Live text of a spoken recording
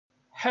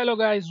Hello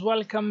guys,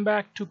 welcome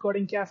back to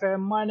Coding Cafe.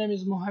 My name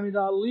is Mohammed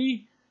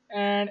Ali,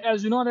 and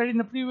as you know that in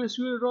the previous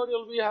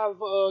tutorial we have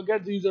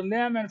get the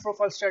username and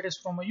profile status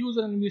from a user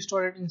and we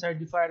store it inside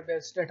the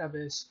Firebase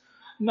database.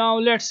 Now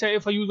let's say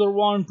if a user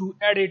want to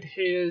edit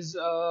his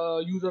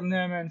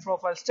username and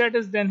profile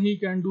status, then he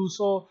can do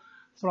so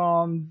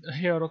from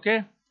here.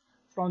 Okay,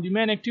 from the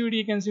main activity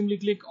he can simply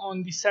click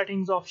on the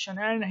settings option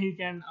and he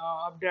can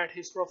update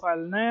his profile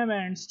name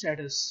and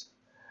status.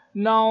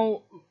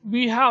 Now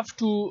we have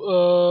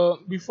to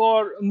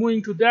before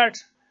moving to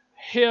that,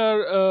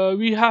 here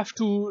we have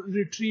to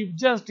retrieve,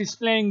 just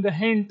displaying the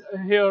hint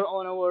here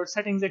on our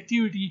settings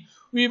activity.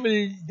 We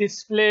will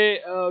display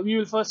we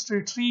will first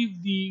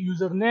retrieve the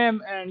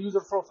username and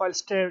user profile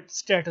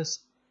status,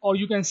 or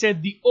you can say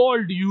the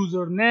old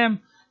username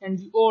and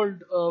the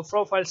old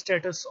profile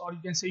status, or you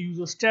can say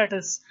user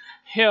status,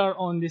 here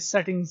on this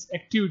settings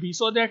activity,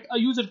 so that a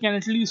user can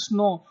at least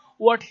know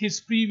what his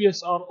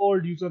previous or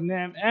old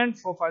username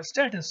and profile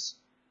status.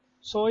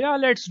 So yeah,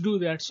 let's do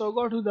that. So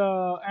go to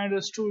the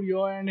Android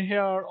Studio, and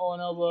here on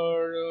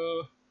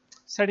our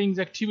settings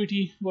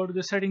activity, go to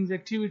the settings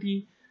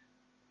activity.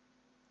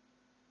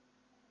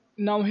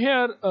 Now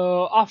here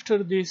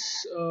after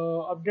this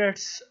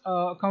updates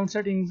account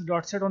settings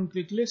dot set on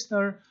click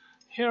listener,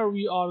 here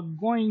we are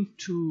going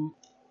to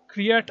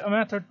create a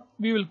method.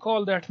 We will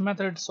call that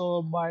method,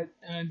 so by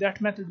that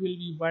method will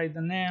be by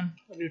the name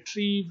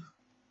retrieve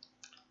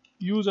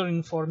user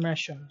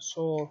information,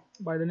 so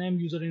by the name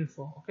user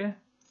info. Okay,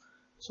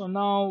 so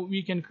now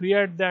we can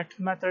create that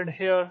method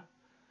here,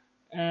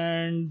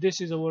 and this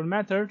is our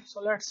method.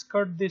 So let's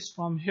cut this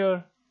from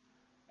here,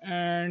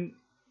 and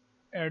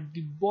at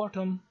the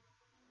bottom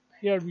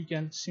here we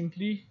can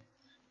simply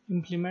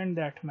implement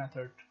that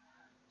method.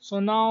 So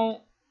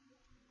now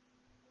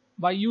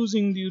by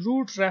using the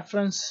root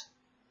reference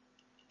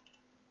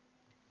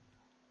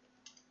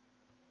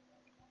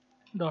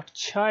dot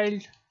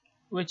child,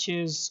 which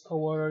is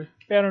our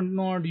parent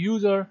node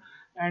user,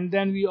 and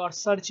then we are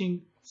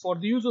searching for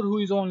the user who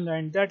is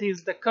online, that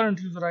is the current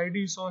user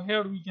ID. So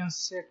here we can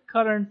say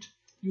current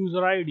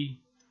user ID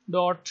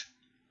dot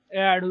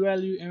add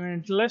value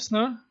event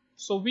listener.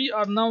 So we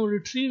are now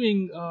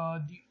retrieving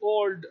the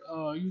old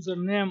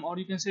username, or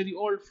you can say the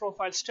old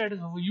profile status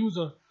of a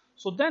user,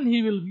 so then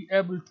he will be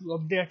able to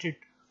update it.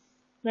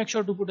 Make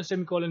sure to put a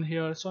semicolon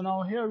here. So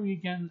now here we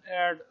can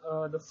add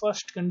the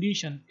first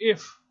condition,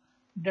 if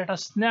data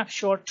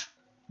snapshot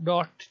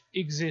dot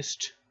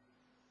exist.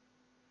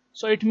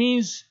 So it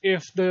means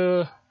if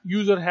the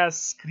user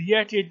has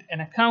created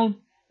an account,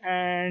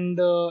 and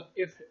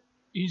if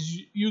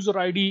his user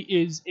ID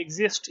is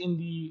exist in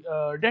the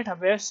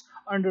database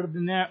under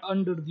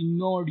the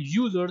node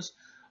users.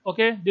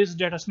 Okay, this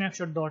data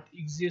snapshot dot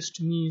exist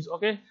means,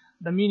 okay,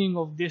 the meaning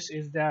of this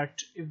is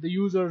that if the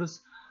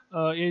users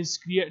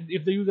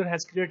if the user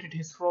has created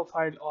his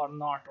profile or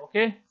not.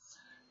 Okay,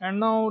 and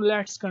now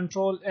let's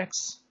control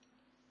X.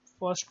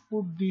 First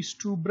put these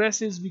two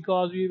braces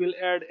because we will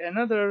add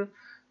another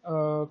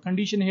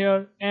condition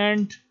here,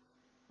 and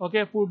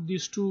okay, put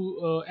these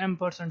two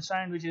ampersand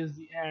sign, which is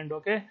the and.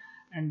 Okay,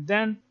 and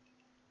then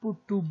put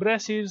two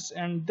braces,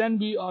 and then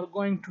we are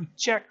going to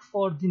check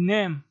for the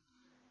name.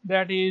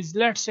 That is,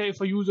 let's say if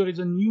a user is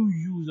a new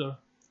user,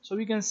 so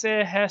we can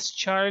say has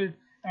child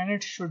and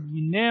it should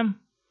be name.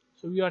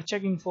 So we are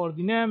checking for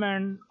the name,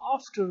 and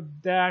after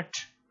that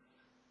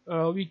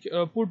we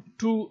put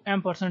two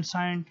ampersand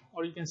sign,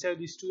 or you can say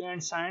these two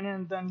and sign,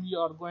 and then we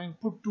are going to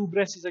put two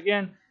braces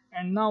again,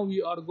 and now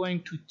we are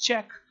going to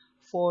check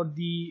for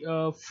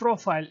the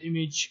profile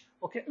image.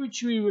 Okay,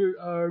 which we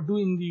will do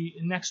in the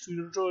next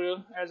video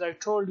tutorial, as I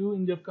told you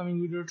in the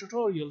upcoming video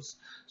tutorials.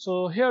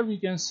 So here we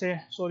can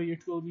say, sorry,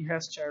 it will be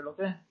has child.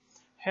 Okay,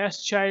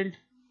 has child,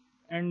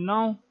 and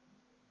now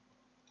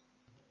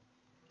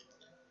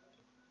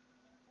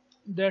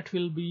that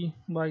will be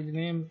by the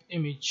name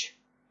image.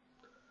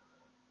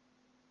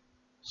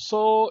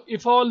 So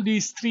if all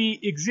these three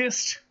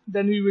exist,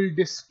 then we will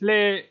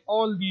display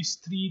all these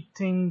three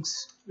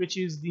things, which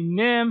is the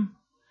name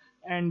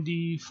and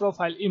the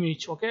profile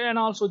image. Okay, and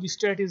also the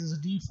status is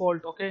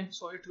default. Okay,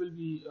 so it will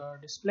be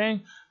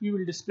displaying, we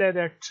will display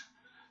that.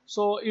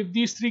 So if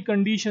these three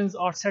conditions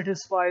are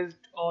satisfied,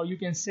 or you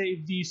can say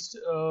if these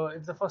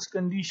if the first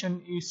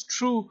condition is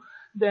true,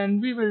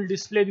 then we will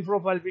display the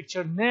profile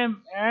picture,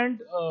 name, and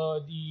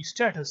the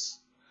status.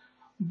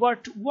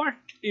 But what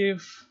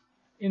if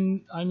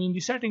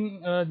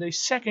the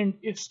second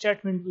if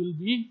statement will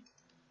be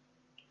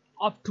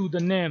up to the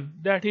name.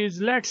 That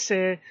is, let's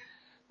say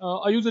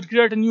a user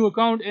create a new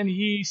account and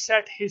he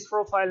set his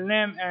profile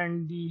name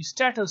and the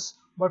status,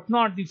 but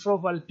not the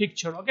profile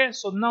picture. Okay,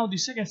 so now the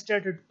second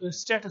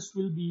status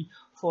will be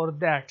for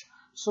that.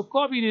 So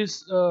copy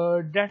this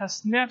data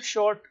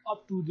snapshot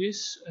up to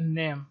this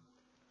name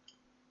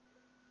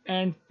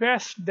and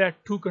paste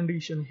that two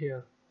condition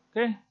here.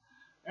 Okay,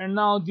 and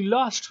now the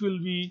last will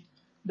be,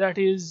 that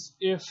is,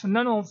 if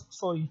none of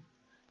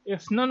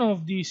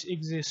these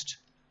exist,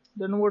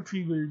 then what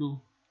we will do,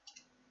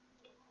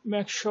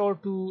 make sure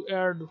to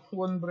add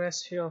one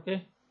brace here.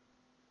 Okay,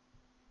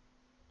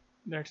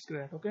 That's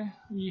great. Okay,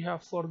 we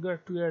have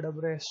forgot to add a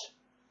brace.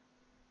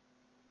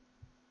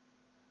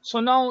 So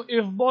now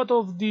if both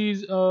of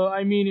these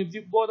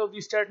if both of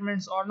these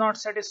statements are not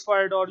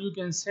satisfied, or you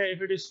can say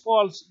if it is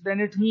false,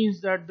 then it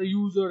means that the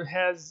user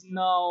has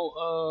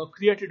now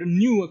created a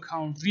new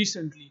account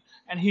recently,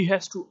 and he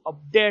has to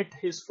update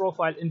his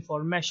profile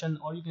information,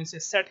 or you can say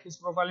set his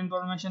profile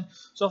information.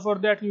 So for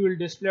that we will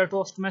display a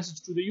toast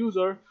message to the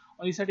user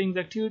on the settings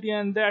activity,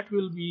 and that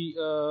will be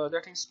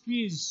that is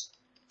please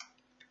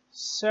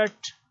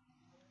set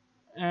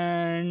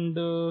and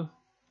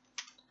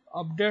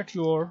update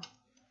your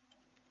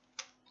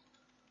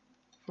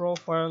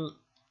profile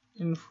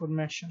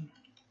information.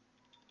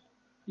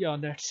 Yeah,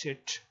 that's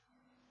it.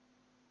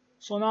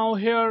 So now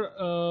here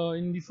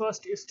in the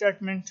first if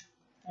statement,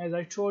 as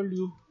I told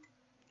you,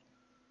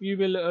 we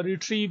will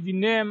retrieve the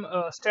name,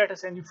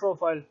 status, and the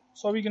profile.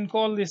 So we can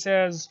call this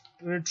as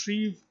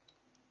retrieve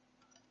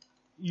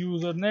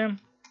username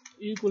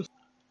equals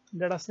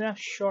data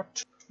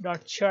snapshot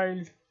dot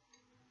child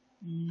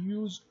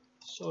use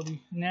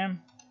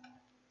name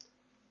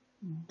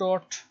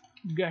dot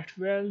get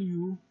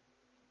value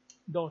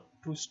dot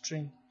to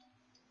string.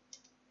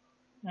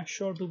 Make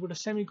sure to put a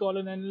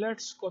semicolon, and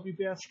let's copy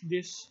paste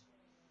this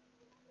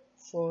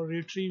for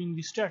retrieving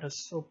the status.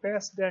 So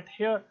paste that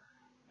here,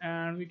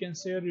 and we can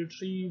say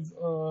retrieve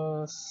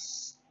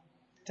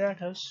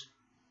status,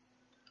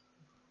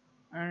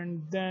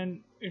 and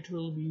then it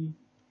will be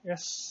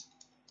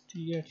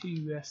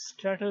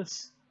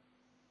status,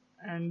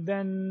 and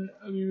then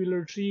we will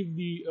retrieve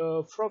the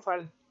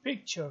profile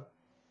picture.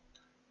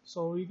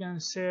 So we can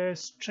say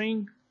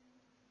string,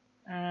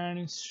 and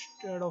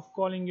instead of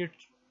calling it,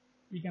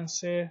 we can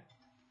say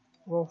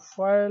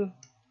profile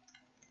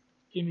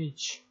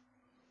image,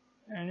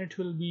 and it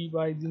will be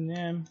by the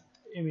name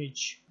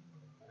image.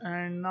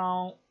 And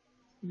now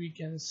we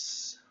can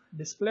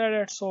display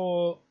that.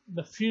 So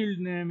the field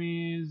name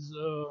is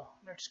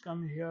let's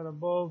come here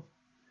above,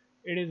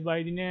 it is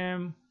by the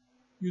name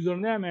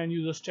username and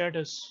user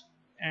status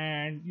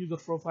and user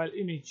profile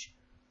image.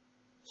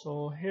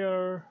 So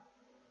here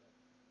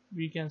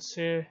we can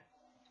say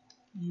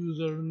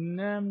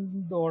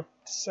username dot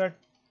set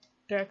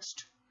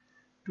text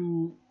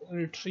to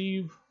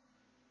retrieve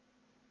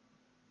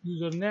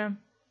username,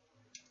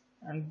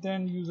 and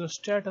then user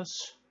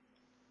status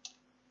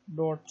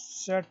dot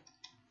set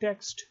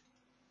text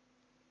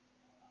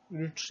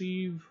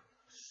retrieve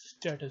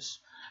status.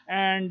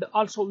 And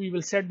also we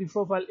will set the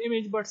profile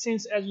image, but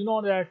since as you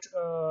know that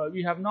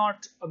we have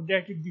not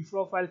updated the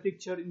profile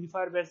picture in the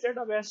Firebase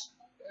database,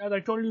 as I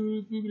told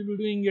you, we will be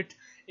doing it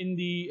in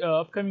the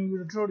upcoming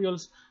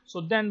tutorials. So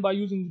then by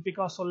using the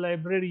Picasso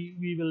library,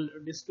 we will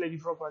display the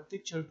profile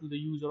picture to the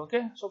user.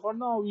 Okay, so for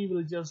now we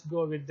will just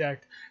go with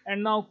that,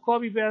 and now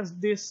copy paste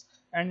this,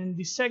 and in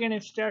the second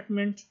if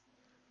statement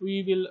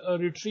we will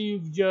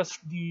retrieve just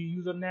the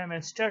username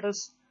and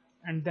status,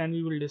 and then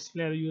we will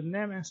display the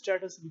username and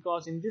status,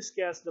 because in this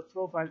case the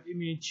profile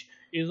image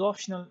is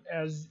optional,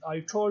 as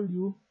I told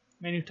you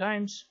many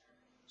times.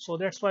 So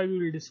that's why we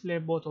will display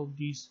both of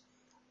these.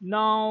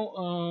 Now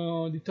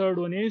the third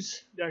one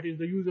is that is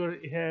the user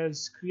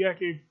has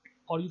created,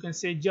 or you can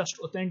say just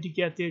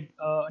authenticated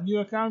a new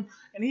account,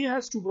 and he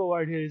has to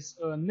provide his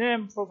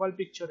name, profile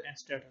picture, and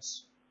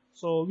status.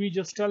 So we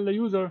just tell the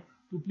user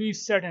to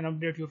please set and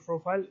update your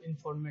profile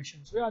information.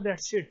 So yeah,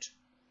 that's it.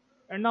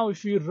 And now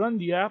if we run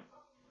the app,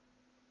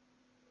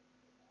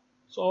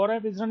 so our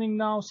app is running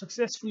now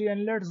successfully,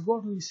 and let's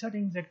go to the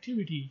settings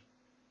activity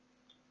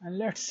and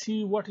let's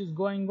see what is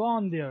going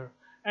on there.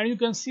 And you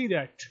can see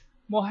that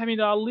Mohammed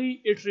Ali,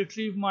 it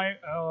retrieved my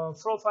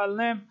profile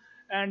name,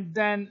 and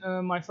then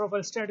my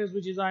profile status,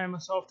 which is I am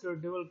a software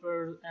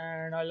developer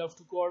and I love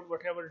to code,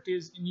 whatever it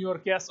is in your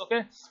case.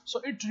 Okay, so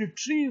it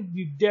retrieved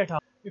the data.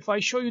 If I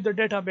show you the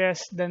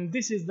database, then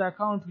this is the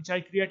account which I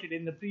created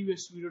in the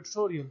previous video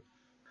tutorial.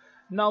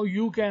 Now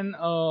you can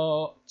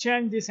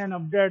change this and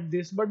update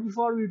this, but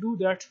before we do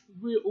that,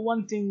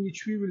 one thing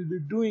which we will be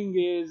doing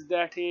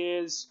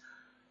is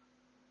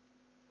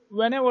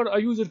whenever a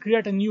user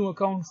create a new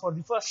account for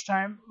the first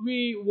time,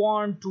 we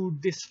want to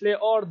display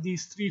all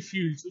these three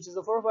fields, which is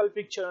the profile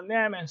picture,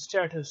 name, and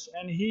status,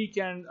 and he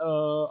can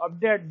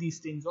update these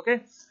things.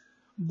 Okay,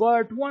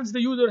 but once the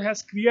user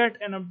has create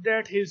and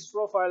update his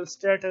profile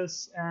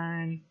status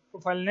and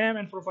profile name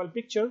and profile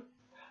picture,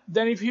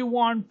 then if you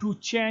want to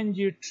change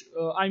it,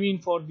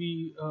 for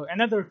the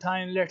another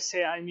time, let's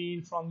say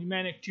from the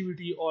main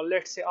activity, or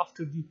let's say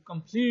after the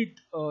complete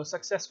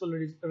successful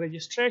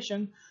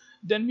registration,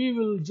 then we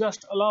will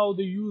just allow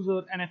the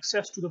user an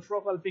access to the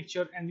profile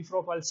picture and the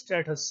profile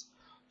status.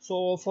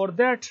 So for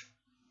that,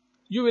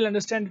 you will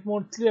understand it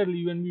more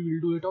clearly when we will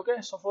do it.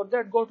 Okay, so for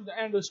that, go to the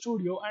Android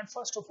Studio, and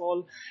first of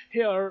all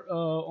here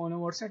on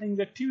our settings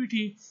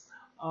activity,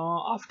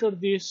 after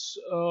this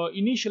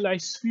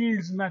initialize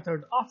fields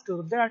method,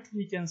 after that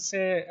we can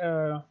say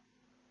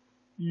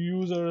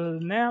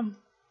username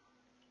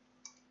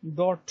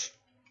dot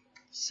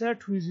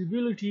set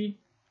visibility.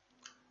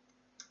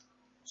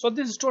 So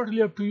this is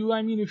totally up to you.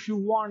 If you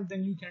want,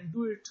 then you can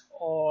do it,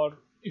 or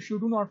if you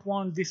do not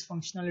want this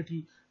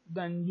functionality,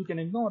 then you can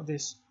ignore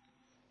this.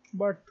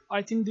 But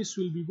I think this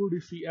will be good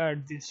if we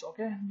add this.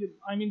 Okay,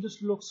 I mean,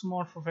 this looks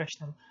more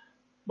professional,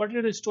 but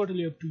it is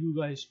totally up to you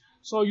guys.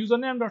 So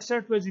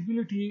username.set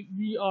visibility,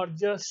 we are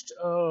just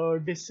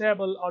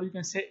disable, or you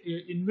can say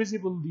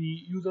invisible,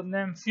 the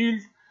username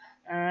field.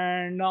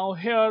 And now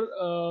here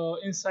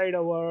inside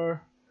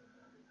our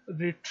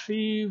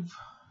retrieve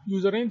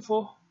user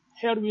info,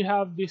 here we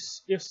have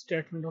this if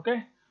statement.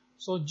 Okay,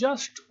 so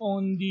just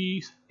on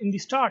the in the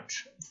start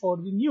for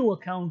the new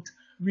account,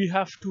 we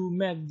have to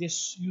make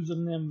this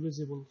username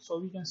visible. So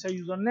we can say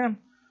username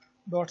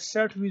dot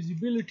set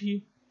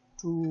visibility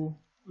to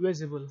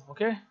visible.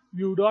 Okay,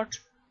 view dot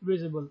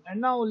visible. And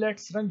now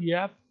let's run the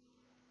app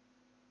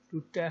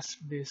to test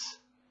this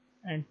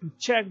and to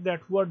check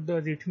that what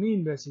does it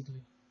mean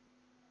basically.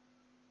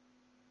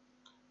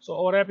 So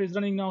our app is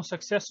running now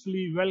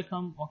successfully.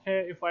 Welcome.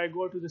 Okay, if I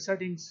go to the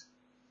settings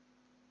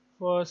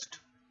first,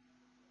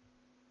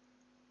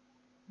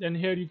 then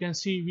here you can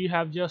see we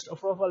have just a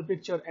profile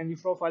picture and the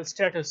profile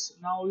status.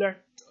 Now let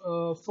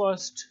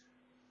first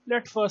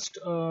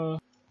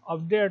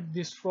update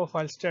this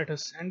profile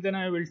status, and then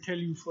I will tell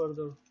you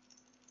further.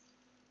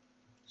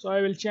 So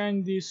I will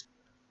change this.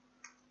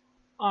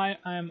 I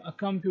am a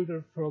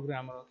computer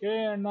programmer.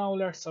 Okay, and now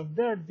let's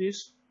update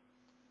this.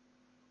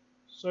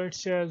 So it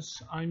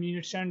says, I mean,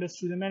 it sends us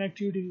to the main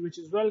activity, which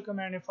is welcome.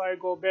 And if I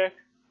go back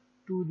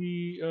to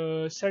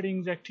the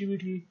settings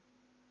activity,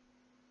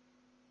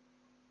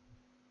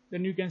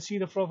 then you can see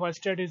the profile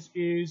status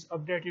is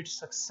updated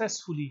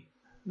successfully.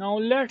 Now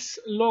let's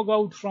log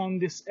out from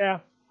this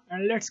app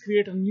and let's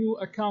create a new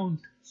account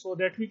so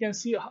that we can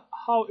see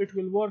how it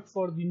will work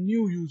for the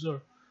new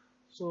user.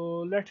 So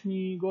let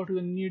me go to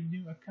the need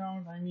new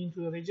account, I mean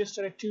to the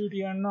register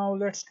activity, and now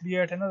let's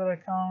create another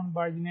account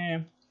by the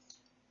name.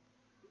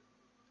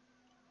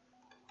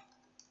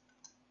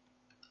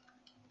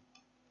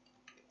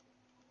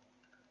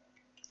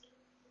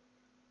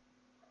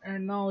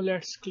 And now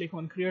let's click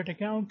on create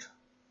account.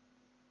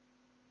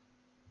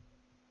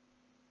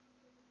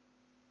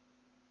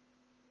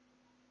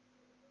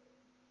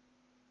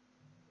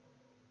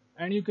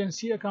 And you can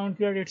see account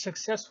created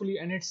successfully,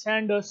 and it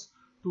sends us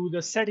to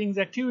the settings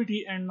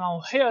activity. And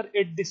now here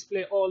it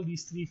display all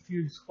these three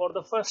fields for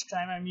the first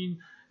time, I mean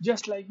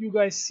just like you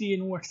guys see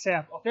in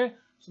WhatsApp. Okay,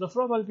 so the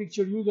profile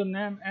picture,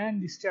 username,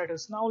 and the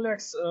status. Now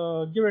let's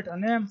give it a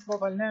name,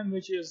 profile name,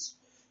 which is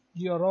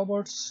Geo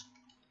Roberts,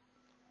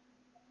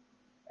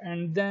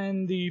 and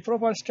then the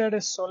profile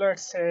status, so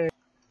let's say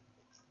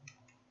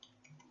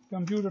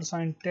computer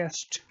science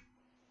test.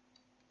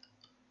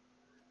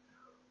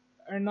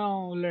 And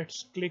now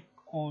let's click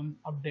on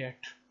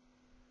update,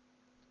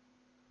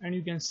 and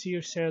you can see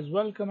it says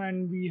welcome,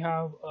 and we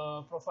have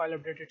profile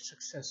updated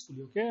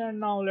successfully. Okay, and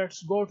now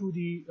let's go to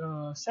the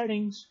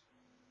settings.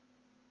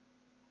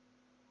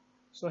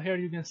 So here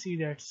you can see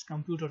that's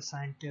computer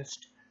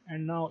scientist,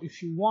 and now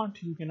if you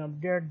want you can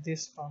update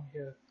this from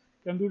here,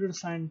 computer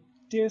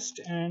scientist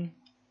and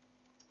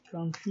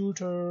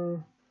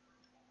computer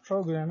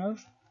programmer.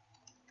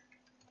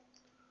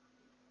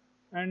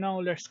 And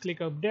now let's click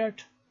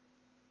update,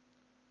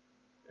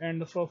 and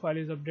the profile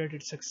is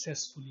updated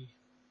successfully.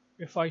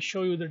 If I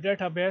show you the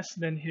database,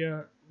 then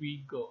here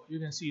we go, you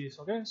can see this.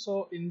 Okay,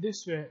 so in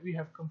this way we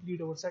have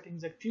completed our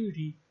settings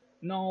activity.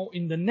 Now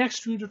in the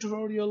next video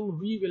tutorial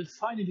we will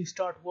finally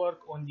start work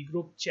on the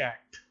group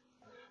chat.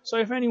 So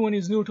if anyone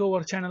is new to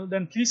our channel,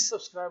 then please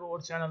subscribe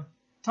our channel,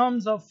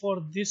 thumbs up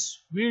for this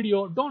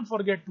video, don't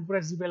forget to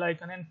press the bell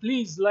icon, and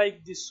please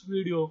like this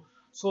video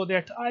so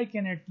that I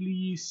can at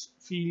least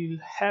feel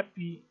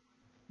happy.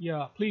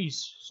 Yeah,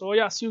 please. So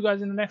yeah, see you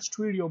guys in the next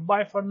video.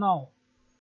 Bye for now.